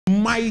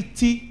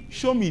mighty.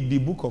 Show me the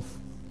book of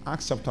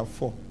Acts chapter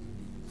 4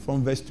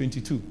 from verse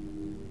 22.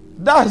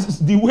 That's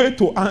the way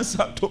to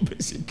answer to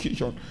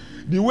persecution.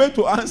 The way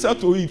to answer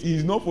to it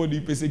is not for the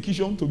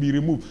persecution to be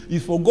removed.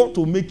 It's for God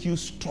to make you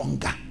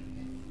stronger.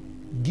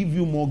 Give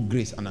you more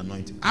grace and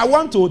anointing. I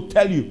want to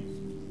tell you,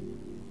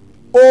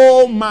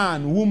 oh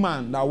man,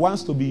 woman that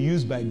wants to be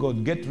used by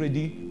God, get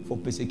ready for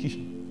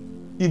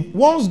persecution. If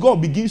once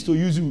God begins to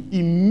use you,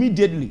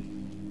 immediately,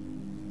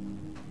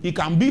 it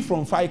can be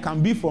from far, it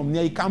can be from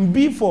near, it can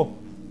be for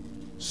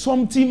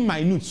something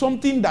minute,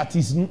 something that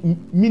is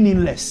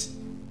meaningless.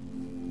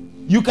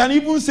 You can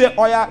even say,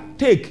 oh yeah,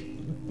 take,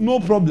 no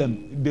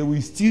problem. They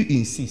will still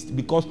insist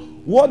because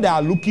what they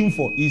are looking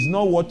for is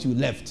not what you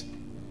left.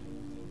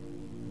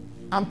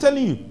 I'm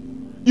telling you.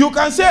 You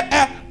can say,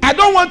 I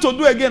don't want to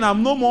do again.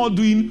 I'm no more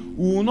doing.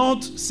 We will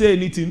not say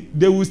anything.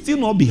 They will still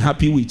not be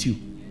happy with you.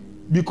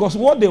 Because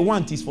what they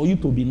want is for you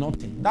to be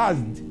nothing. That's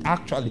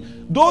actually.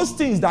 Those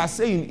things they're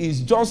saying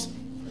is just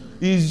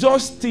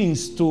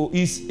things to,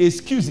 is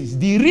excuses.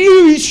 The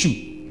real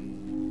issue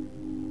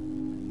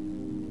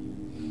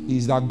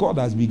is that God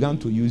has begun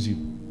to use you.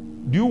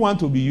 Do you want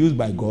to be used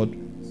by God?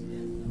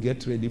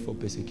 Get ready for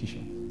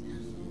persecution.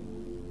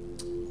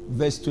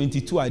 Verse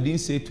 22, I didn't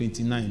say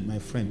 29, my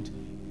friend.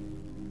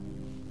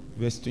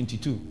 Verse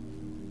 22.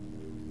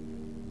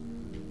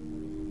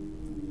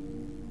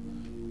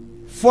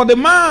 For the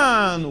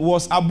man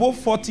was above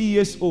 40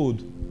 years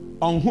old,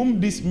 on whom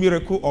this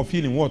miracle of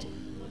healing, what?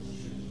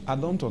 I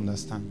don't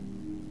understand.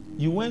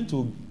 You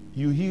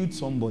healed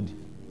somebody.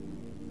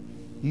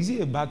 Is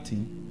it a bad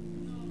thing?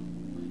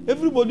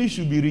 Everybody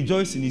should be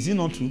rejoicing, is it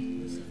not true?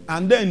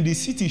 And then the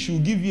city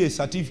should give you a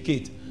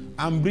certificate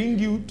and bring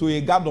you to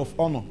a guard of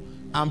honor.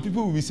 And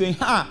people will be saying,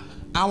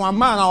 our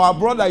man, our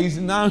brother is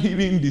now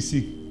healing the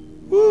sick.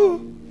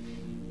 Woo.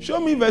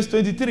 Show me verse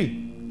 23.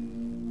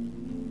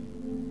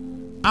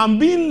 And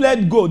being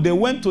let go, they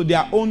went to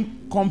their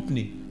own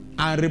company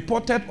and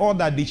reported all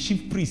that the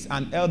chief priests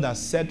and elders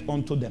said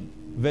unto them.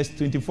 Verse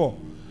 24.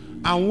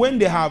 And when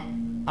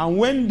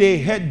they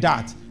heard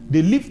that,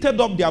 they lifted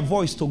up their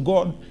voice to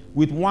God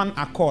with one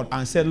accord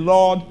and said,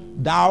 Lord,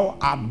 thou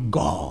art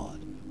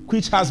God,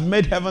 which has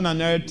made heaven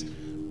and earth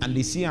and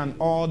the sea and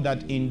all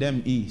that in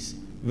them is.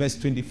 Verse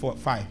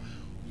 25.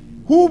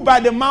 Who by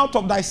the mouth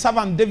of thy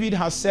servant David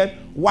has said,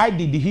 why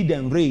did the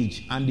heathen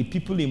rage and the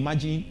people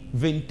imagine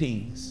vain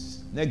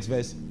things? Next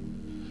verse.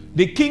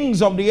 The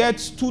kings of the earth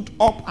stood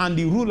up and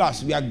the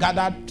rulers were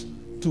gathered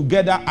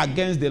together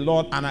against the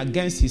Lord and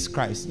against his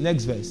Christ.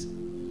 Next verse.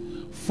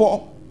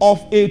 For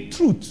of a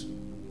truth,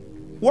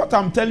 what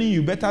I'm telling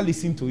you, better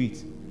listen to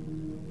it.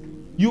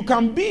 You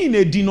can be in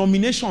a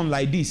denomination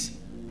like this.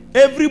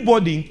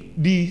 Everybody,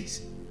 the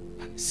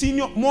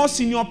more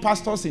senior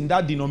pastors in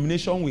that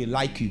denomination will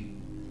like you.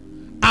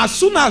 As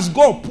soon as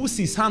God puts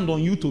his hand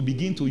on you to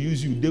begin to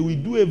use you, they will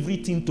do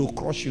everything to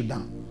crush you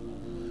down.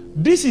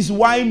 This is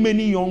why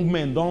many young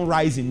men don't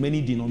rise in many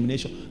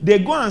denominations. They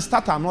go and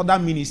start another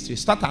ministry,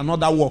 start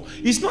another work.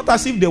 It's not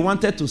as if they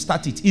wanted to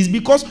start it. It's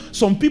because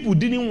some people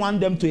didn't want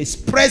them to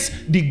express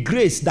the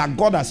grace that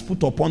God has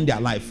put upon their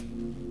life.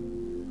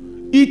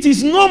 It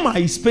is normal.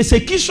 It's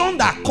persecution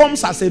that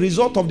comes as a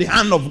result of the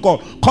hand of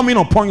God coming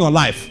upon your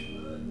life.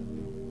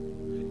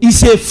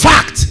 It's a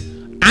fact.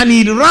 And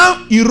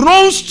it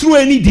runs through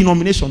any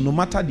denomination, no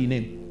matter the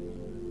name.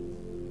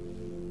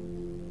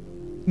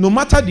 No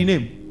matter the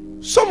name.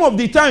 Some of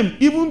the time,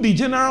 even the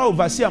general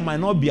overseer might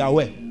not be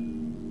aware.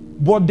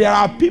 But there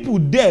are people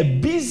there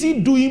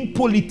busy doing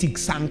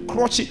politics and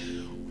crushing.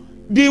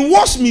 The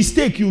worst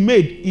mistake you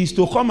made is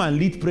to come and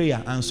lead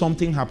prayer and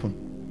something happened.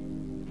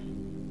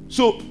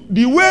 So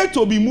the way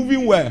to be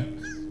moving well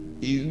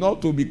is not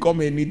to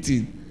become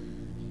anything.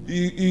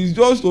 It's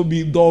just to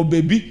be dull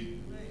baby.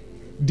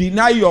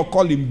 Deny your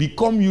calling,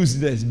 become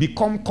useless,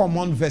 become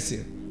common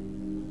vessel.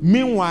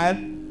 Meanwhile,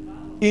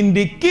 in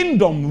the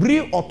kingdom,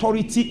 real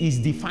authority is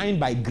defined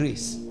by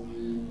grace.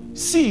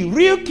 See,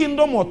 real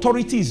kingdom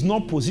authority is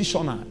not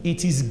positional.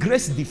 It is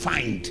grace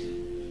defined.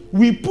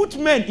 We put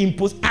men in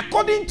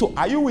according to,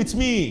 are you with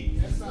me?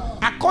 Yes, sir.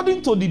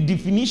 According to the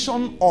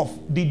definition of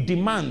the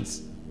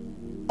demands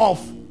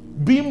of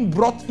being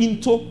brought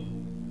into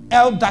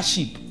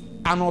eldership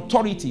and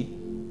authority,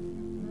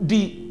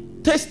 the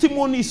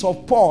testimonies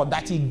of Paul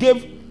that he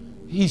gave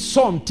his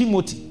son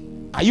Timothy.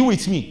 Are you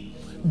with me?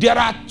 There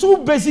are two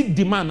basic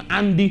demands,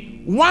 and the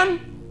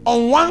one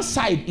on one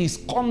side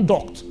is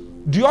conduct,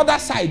 the other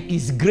side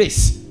is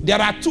grace.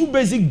 There are two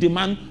basic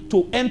demands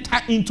to enter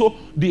into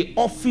the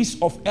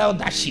office of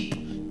eldership.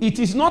 It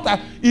is not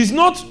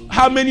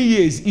how many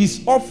years.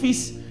 His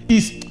office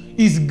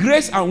is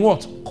grace and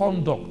what?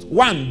 Conduct.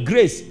 One,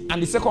 grace,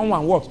 and the second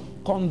one, what?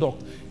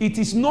 Conduct. It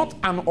is not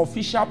an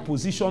official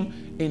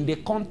position in the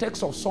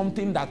context of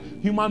something that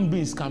human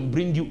beings can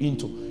bring you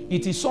into.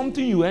 It is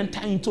something you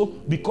enter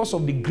into because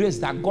of the grace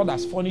that God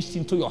has furnished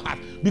into your heart.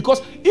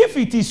 Because if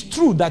it is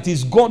true that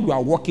is God you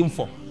are working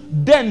for,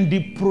 then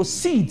the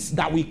proceeds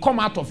that will come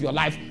out of your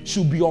life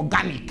should be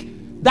organic.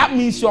 That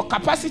means your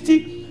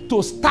capacity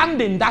to stand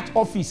in that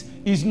office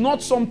is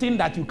not something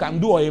that you can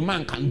do or a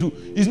man can do.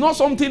 It's not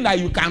something that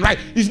you can write.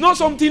 It's not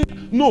something,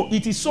 no,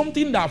 it is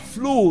something that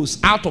flows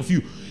out of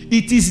you.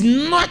 It is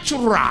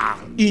natural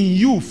in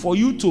you for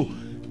you to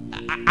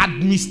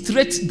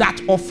administrate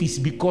that office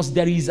because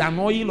there is an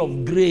oil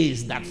of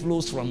grace that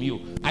flows from you.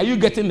 Are you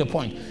getting the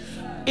point?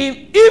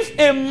 If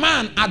a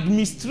man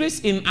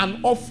administrates in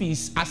an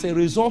office as a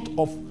result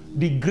of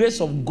the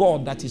grace of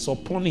God that is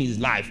upon his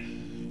life,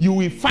 you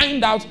will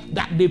find out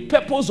that the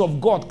purpose of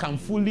God can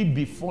fully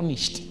be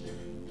furnished.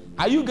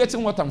 Are you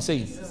getting what I'm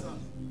saying? Yes,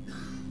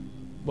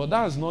 but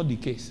that is not the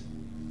case.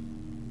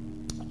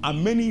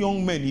 And many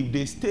young men, if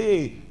they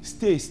stay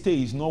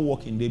is not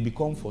working, they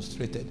become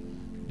frustrated.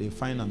 They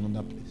find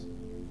another place.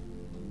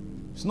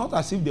 It's not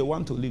as if they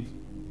want to leave.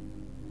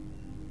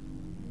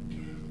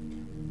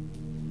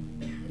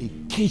 They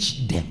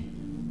cage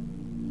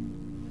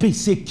them.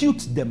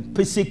 Persecute them.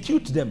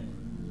 Persecute them.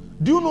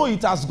 Do you know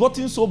it has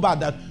gotten so bad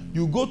that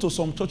you go to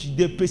some church,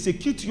 they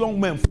persecute young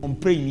men from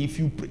praying. If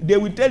you pray, they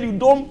will tell you,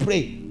 don't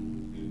pray.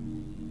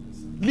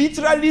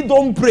 Literally,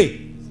 don't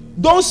pray.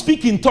 Don't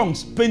speak in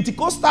tongues.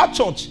 Pentecostal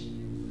church.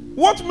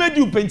 What made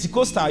you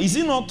Pentecostal? Is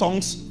it not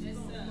tongues? Yes,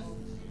 sir.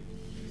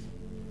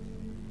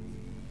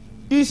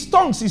 It's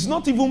tongues. It's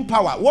not even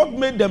power. What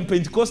made them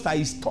Pentecostal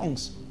is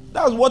tongues.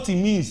 That's what it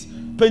means.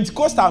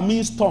 Pentecostal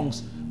means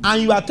tongues.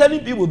 And you are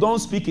telling people don't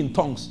speak in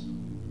tongues.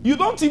 You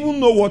don't even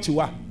know what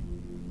you are.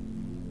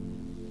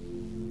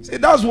 See,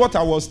 that's what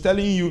I was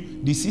telling you,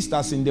 the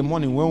sisters, in the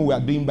morning when we were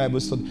doing Bible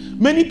study.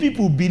 Many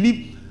people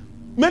believe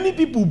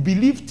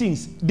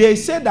things. They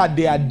say that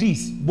they are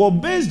this, but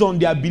based on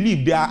their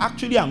belief, they are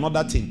actually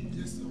another thing.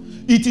 Yes,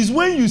 it is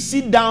when you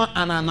sit down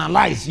and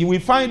analyze, you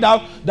will find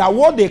out that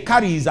what they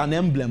carry is an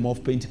emblem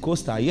of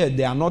Pentecostal. Yet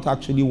they are not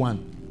actually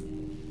one.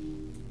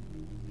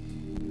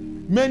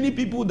 Many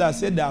people that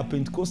say they are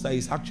Pentecostal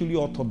is actually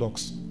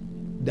Orthodox.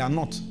 They are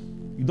not.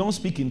 You don't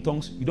speak in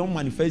tongues. You don't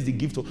manifest the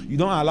gift. You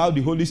don't allow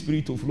the Holy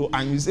Spirit to flow.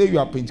 And you say you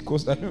are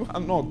Pentecostal. You are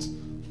not.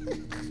 I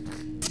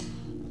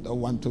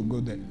don't want to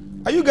go there.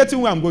 Are you getting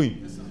where I'm going?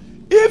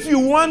 Yes, if you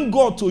want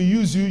God to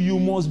use you, you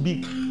must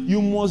be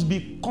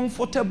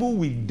comfortable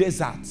with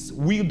deserts,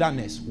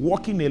 wilderness,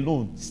 walking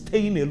alone,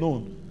 staying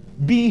alone,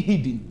 being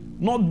hidden,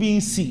 not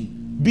being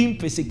seen, being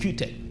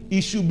persecuted.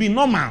 It should be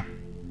normal.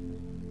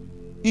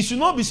 It should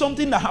not be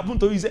something that happened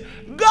to you. You say,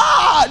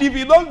 God, if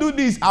you don't do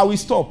this, I will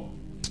stop.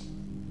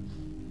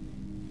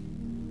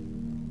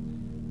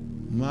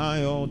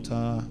 My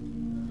altar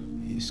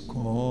is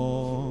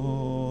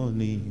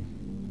calling.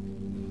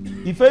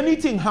 If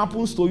anything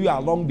happens to you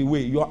along the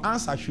way, your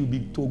answer should be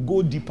to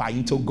go deeper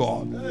into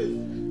God.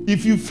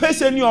 If you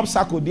face any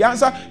obstacle, the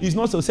answer is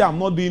not to say I'm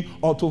not doing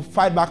or to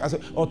fight back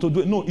or to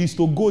do it. No, it's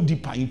to go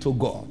deeper into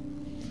God.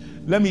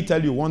 Let me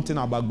tell you one thing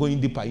about going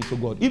deeper into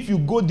God. If you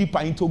go deeper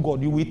into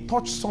God, you will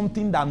touch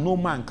something that no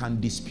man can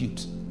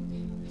dispute.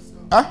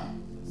 Huh?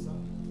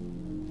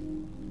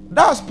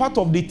 That's part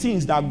of the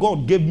things that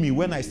God gave me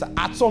when I started.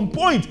 At some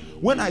point,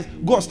 when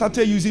God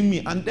started using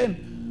me, and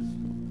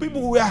then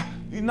people were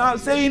now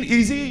saying,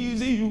 is it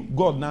you?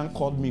 God now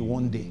called me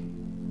one day.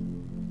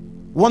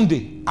 One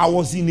day, I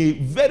was in a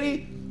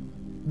very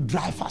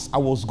dry fast I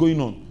was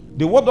going on.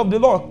 The word of the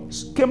Lord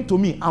came to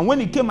me, and when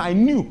it came, I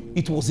knew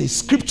it was a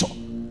scripture.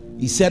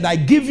 He said, I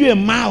give you a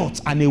mouth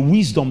and a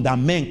wisdom that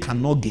men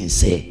cannot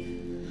gainsay.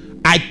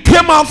 I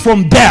came out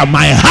from there,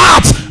 my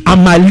heart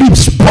and my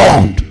lips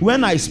burned.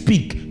 When I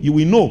speak, you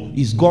will know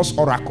it's God's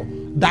oracle.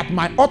 That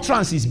my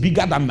utterance is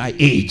bigger than my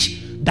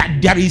age.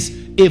 That there is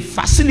a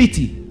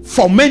facility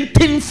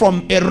fermenting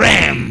from a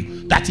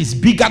realm that is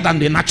bigger than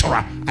the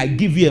natural. I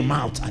give you a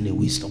mouth and a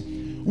wisdom.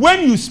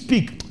 When you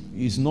speak,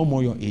 it's no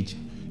more your age.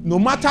 No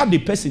matter the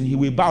person, he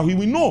will bow. He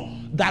will know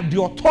that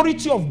the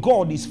authority of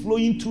God is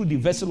flowing through the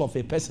vessel of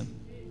a person.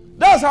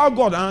 That's how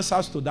God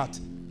answers to that.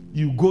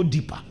 You go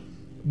deeper.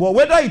 But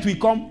whether it will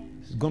come,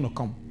 it's going to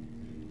come.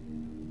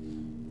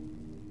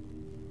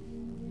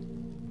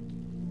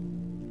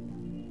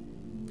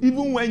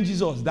 Even when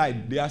Jesus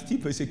died, they are still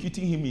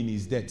persecuting him in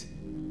his death.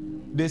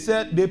 They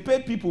said they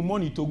paid people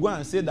money to go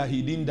and say that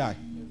he didn't die.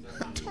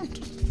 Don't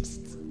do this.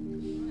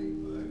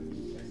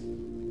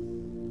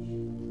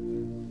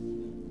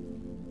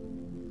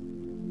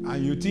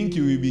 And you think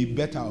you will be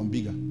better or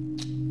bigger.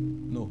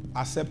 No,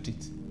 accept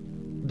it.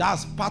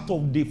 That's part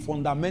of the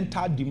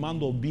fundamental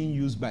demand of being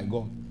used by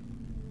God.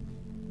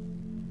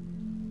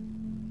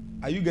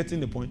 Are you getting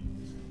the point?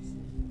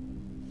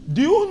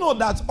 Do you know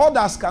that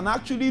others can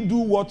actually do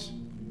what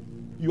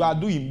you are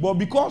doing, but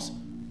because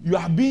you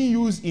are being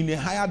used in a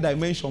higher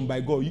dimension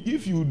by God,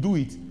 if you do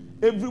it,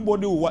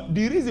 everybody will.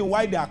 The reason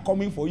why they are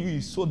coming for you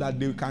is so that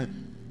they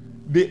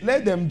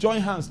let them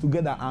join hands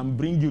together and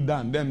bring you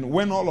down. Then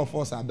when all of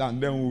us are done,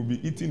 then we'll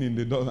be eating in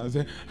the dust and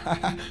say,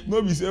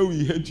 nobody say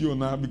we hate you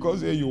now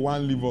because you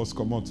want to leave us,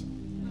 come out.